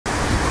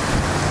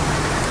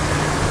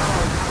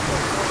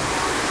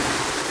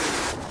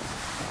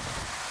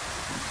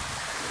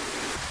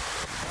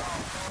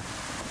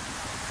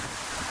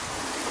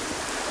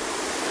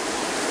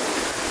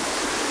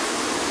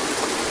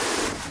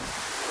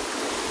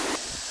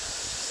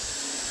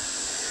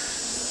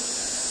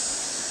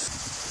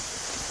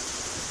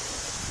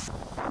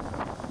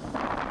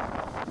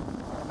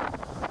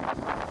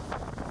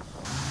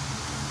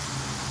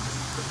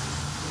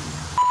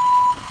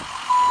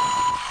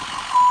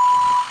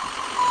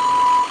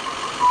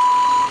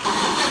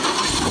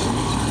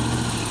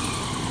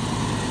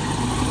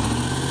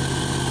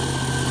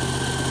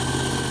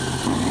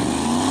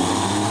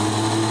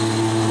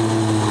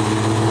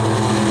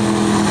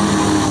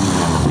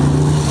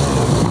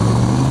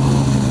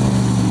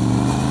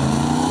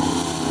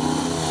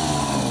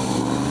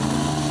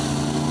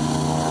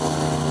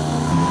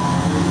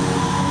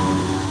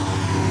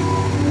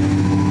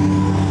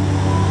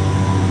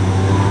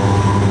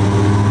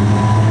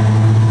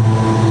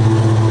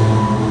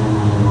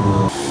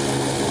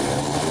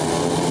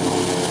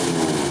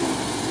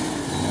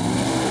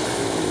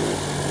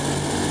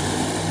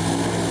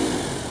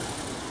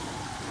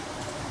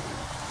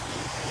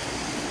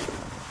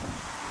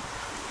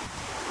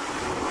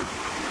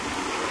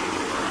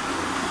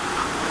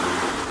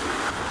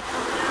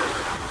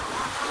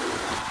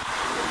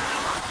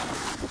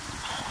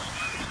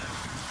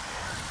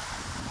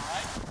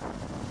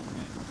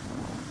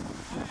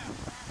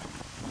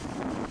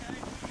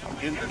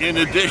in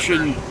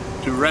addition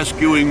to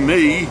rescuing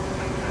me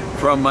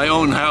from my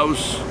own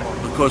house,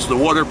 because the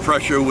water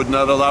pressure would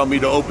not allow me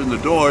to open the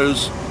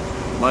doors,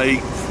 my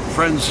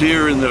friends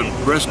here in the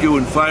rescue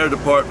and fire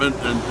department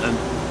and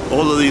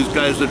all of these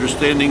guys that are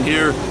standing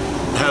here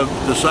have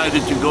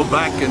decided to go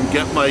back and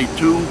get my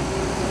 2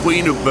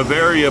 Queen of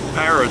Bavaria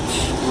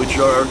parrots, which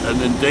are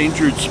an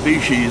endangered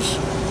species,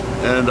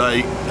 and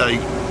I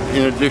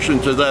in addition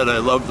to that, I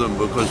love them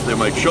because they're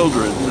my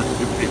children,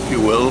 if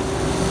you will.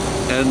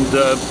 And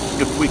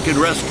if we can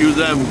rescue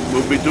them,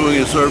 we'll be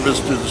doing a service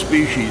to the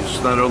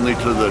species, not only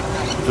to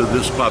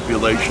this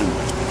population,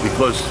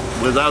 because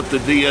without the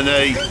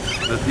DNA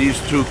that these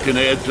 2 can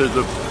add to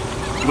the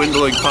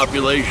dwindling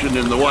population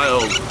in the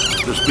wild,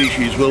 the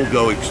species will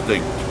go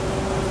extinct.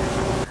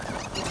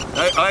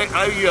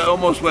 I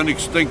almost went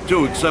extinct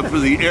too, except for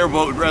the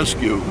airboat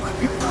rescue.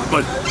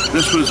 But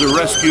this was a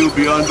rescue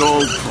beyond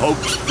all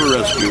hopes for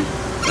rescue.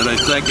 And I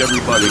thank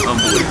everybody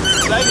humbly.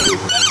 Thank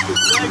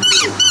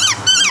you.